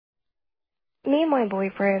me and my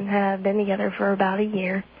boyfriend have been together for about a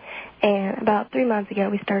year, and about 3 months ago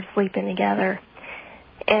we started sleeping together.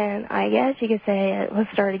 And I guess you could say it was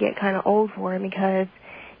starting to get kind of old for him because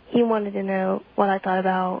he wanted to know what I thought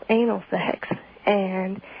about anal sex.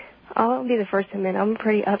 And I'll be the first to admit I'm a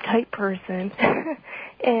pretty uptight person.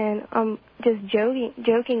 And just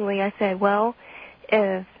jokingly I said, well,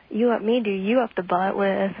 if you let me do you up the butt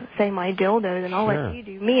with, say, my dildo, then I'll let you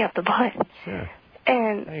do me up the butt. Sure.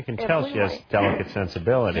 And you can tell she has delicate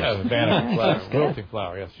sensibility. Yeah, the vanity flower, wilting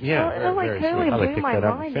flower, yes. Yeah, well, it totally blew my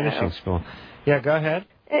mind. Finishing school. Yeah, go ahead.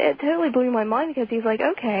 It totally blew my mind because he's like,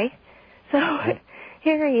 okay. So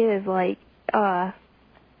here he is, like, well,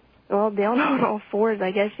 down on all fours,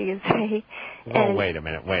 I guess you could say. Well, wait a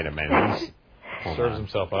minute. He serves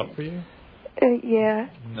himself up for you? Yeah.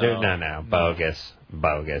 No.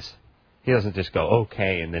 Bogus. He doesn't just go,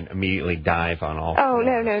 okay, and then immediately dive on all fours.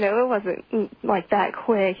 No. It wasn't like that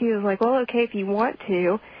quick. He was like, well, okay, if you want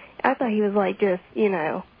to. I thought he was like just,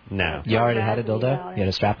 No. You already had a dildo? You had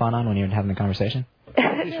a strap-on when you were having the conversation?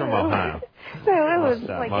 He's from Ohio. No, it was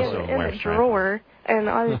like in the drawer, and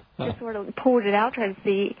I just sort of pulled it out trying to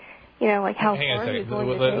see, like how far he was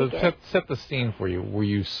going to take it. Set the scene for you. Were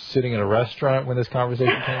you sitting in a restaurant when this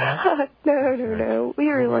conversation came up? No. We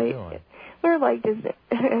were like just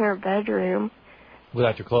in our bedroom.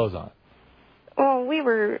 Without your clothes on? Well, we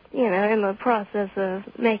were, in the process of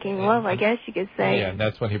making love, I guess you could say. Yeah, and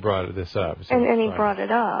that's when he brought this up. So and he brought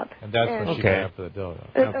it up. And that's when she got after the dildo.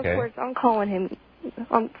 Of course, I'm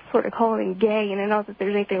sort of calling him gay, and not that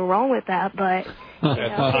there's anything wrong with that, but... At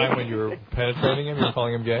the time when you were penetrating him, you were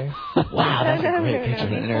calling him gay? Wow, that's a great picture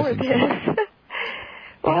of an interesting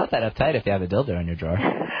You're not that uptight if you have a dildo in your drawer,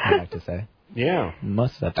 I like to say. Yeah.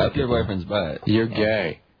 Most of up your boyfriend's butt. You're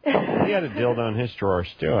gay. He had a dildo in his drawer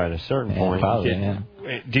still at a certain point. Probably,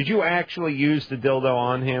 Did you actually use the dildo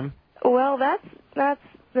on him? Well, that's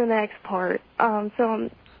the next part. So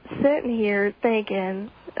I'm sitting here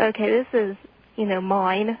thinking, okay, this is,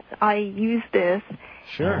 mine. I use this.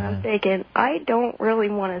 Sure. And I'm thinking, I don't really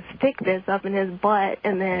want to stick this up in his butt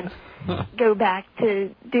and then go back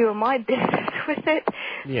to doing my business with it.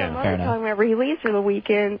 Yeah, some other time whenever he leaves for the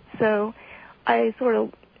weekend. So I sort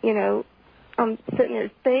of, I'm sitting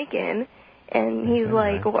there thinking, and he's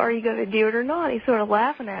like, well, are you going to do it or not? He's sort of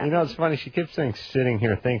laughing at me. It's funny. She keeps saying sitting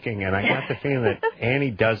here thinking, and I got the feeling that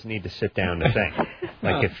Annie does need to sit down to think.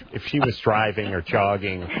 Like if she was driving or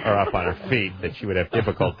jogging or up on her feet, that she would have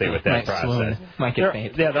difficulty with that process. Might get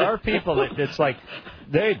faint. Yeah, there are people that it's like,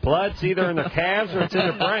 blood's either in their calves or it's in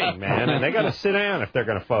their brain, man, and they got to sit down if they're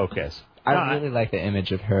going to focus. I really like the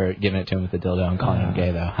image of her giving it to him with the dildo and calling him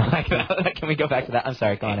gay, though. Can we go back to that? I'm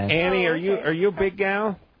sorry, go on, Annie. Annie, are you a big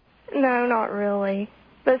gal? No, not really.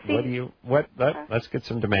 But see, let's get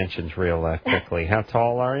some dimensions real quickly. How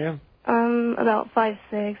tall are you? About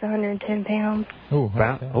 5'6", 110 pounds.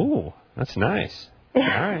 Ooh, that's nice. All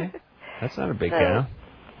right. That's not a big gal.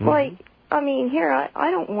 Like, here,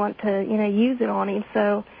 I don't want to, use it on him,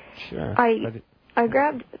 so sure. I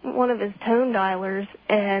grabbed one of his tone dialers,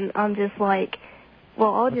 and I'm just like,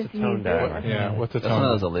 well, I'll just use it. Yeah, what's a tone? That's one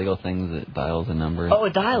of those illegal things that dials a number. Oh, a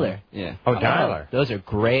dialer. Yeah. Oh, dialer. Those are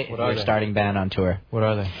great if you're starting band on tour. What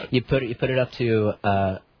are they? You put it up to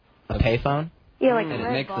a payphone. Yeah, like and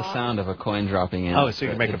it makes the sound of a coin dropping in. Oh, so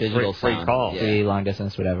you can make a digital free call. Free, long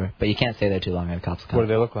distance, whatever. But you can't stay there too long, and the cops will come. What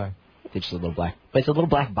do they look like? They're just a little black. But it's a little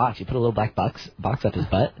black box. You put a little black box up his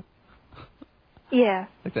butt. Yeah.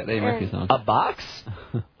 Like that Eddie Murphy song. A box?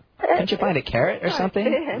 Can't you find a carrot or something?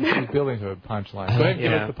 She's building to a punchline. Go ahead and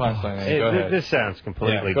give us the punchline. Go ahead. This sounds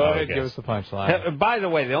completely Go bogus. ahead and give us the punchline. By the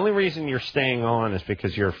way, the only reason you're staying on is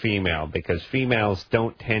because you're a female, because females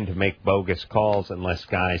don't tend to make bogus calls unless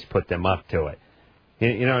guys put them up to it.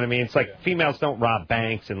 You know what I mean? It's like females don't rob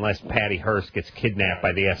banks unless Patty Hearst gets kidnapped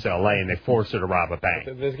by the SLA and they force her to rob a bank.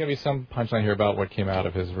 There's going to be some punchline here about what came out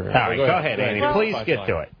of his rear. All right, go ahead, Annie. Please get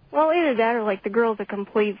to it. Well, either that or like the girl's a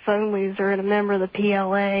complete phone loser and a member of the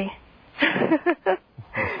PLA.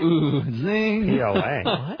 Ooh, zing. PLA.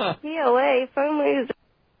 What? PLA, phone loser.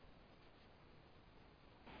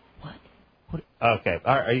 What? Okay.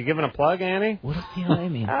 Are you giving a plug, Annie? What does PLA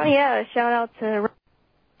mean? Oh, yeah, shout out to...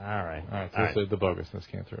 All right. So the bogusness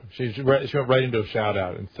came through. She went right into a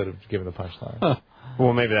shout-out instead of giving the punchline. Huh.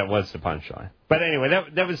 Well, maybe that was the punchline. But anyway,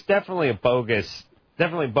 that was definitely a bogus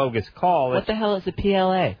call. What the hell is a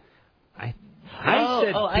PLA? I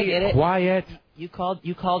said I get it. Quiet. You called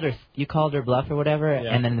her bluff or whatever,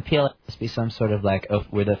 and then the PLA must be some sort of like, oh,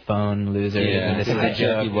 we're the phone losers, and this is a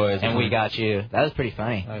joke, and we got you. That was pretty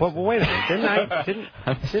funny. Well, wait a minute,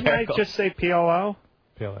 didn't I just say PLO?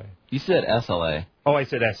 PLA. You said SLA. Oh, I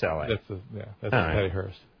said SLA. That's Patty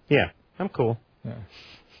Hearst. Yeah. I'm cool. Yeah.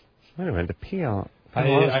 Wait a minute. The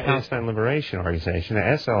Palestine Liberation Organization. The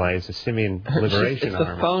SLA is the Syrian Liberation Army.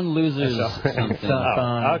 It's the phone losers something.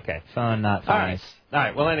 Oh, okay. Phone not funny. All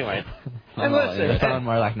right. Well, anyway. And listen, phone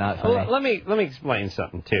more like not funny. Let me explain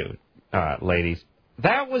something too, ladies.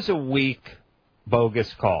 That was a weak,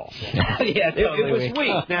 bogus call. Yeah, totally it was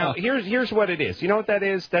weak. Now here's what it is. You know what that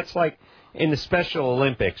is? That's like in the Special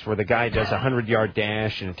Olympics where the guy does a 100-yard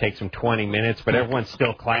dash and it takes him 20 minutes, but everyone's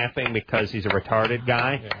still clapping because he's a retarded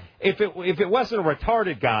guy. Yeah. If it wasn't a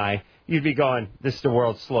retarded guy, you'd be going, this is the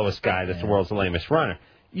world's slowest guy, that's the world's lamest runner.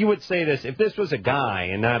 You would say this, if this was a guy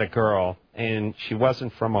and not a girl, and she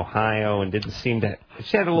wasn't from Ohio and didn't seem to,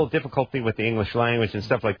 she had a little difficulty with the English language and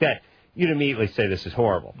stuff like that, you'd immediately say this is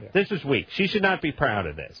horrible. Yeah. This is weak. She should not be proud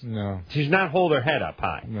of this. No. She should not hold her head up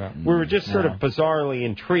high. No. We were just sort of bizarrely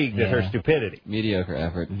intrigued at her stupidity. Mediocre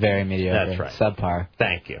effort. Very mediocre. That's right. Subpar.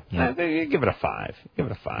 Thank you. Yeah. Give it a 5. Give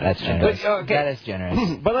it a 5. That's generous. But, okay. That is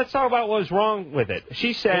generous. But let's talk about what was wrong with it.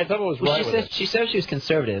 She said... She said she was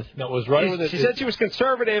conservative. No, what was right with it... She said she was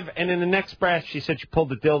conservative, and in the next breath, she said she pulled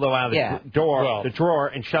the dildo out of the drawer,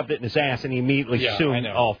 and shoved it in his ass, and he immediately assumed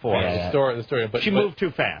all four. Yeah, the story. But she moved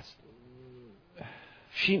too fast.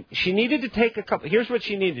 She needed to take a couple. Here's what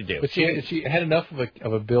she needed to do. But she had enough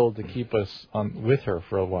of a build to keep us with her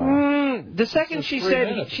for a while. The second she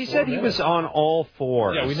said he was on all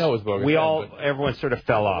fours. Yeah, we know it was bogus. Everyone sort of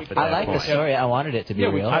fell off. At I that like point. the story. I wanted it to be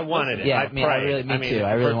real. I wanted it. Yeah, me too.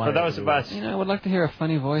 I really wanted it. For those of us, I would like to hear a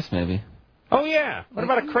funny voice, maybe. Oh, yeah. What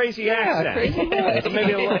about a crazy accent? Crazy voice.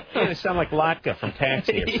 Maybe it'll sound like Latka from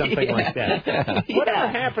Taxi or something like that. Whatever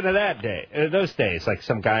happened to that day? Those days, like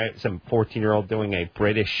some 14-year-old doing a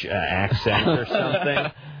British accent or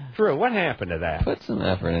something. Drew, what happened to that? Put some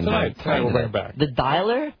effort into it. Tonight we'll bring it back. The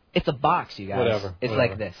dialer? It's a box, you guys. Whatever. It's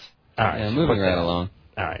like this. All right. Yeah, moving right along.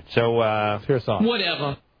 All right. So, here's a song.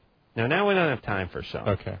 Whatever. Now we don't have time for a song.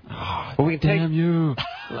 Okay. But we can take. Damn you.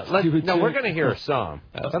 We're going to hear a song.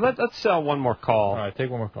 Let's sell one more call. All right, take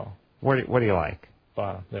one more call. What do you like?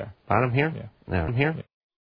 Bottom there. Bottom here? Yeah. No, I'm here. Yeah.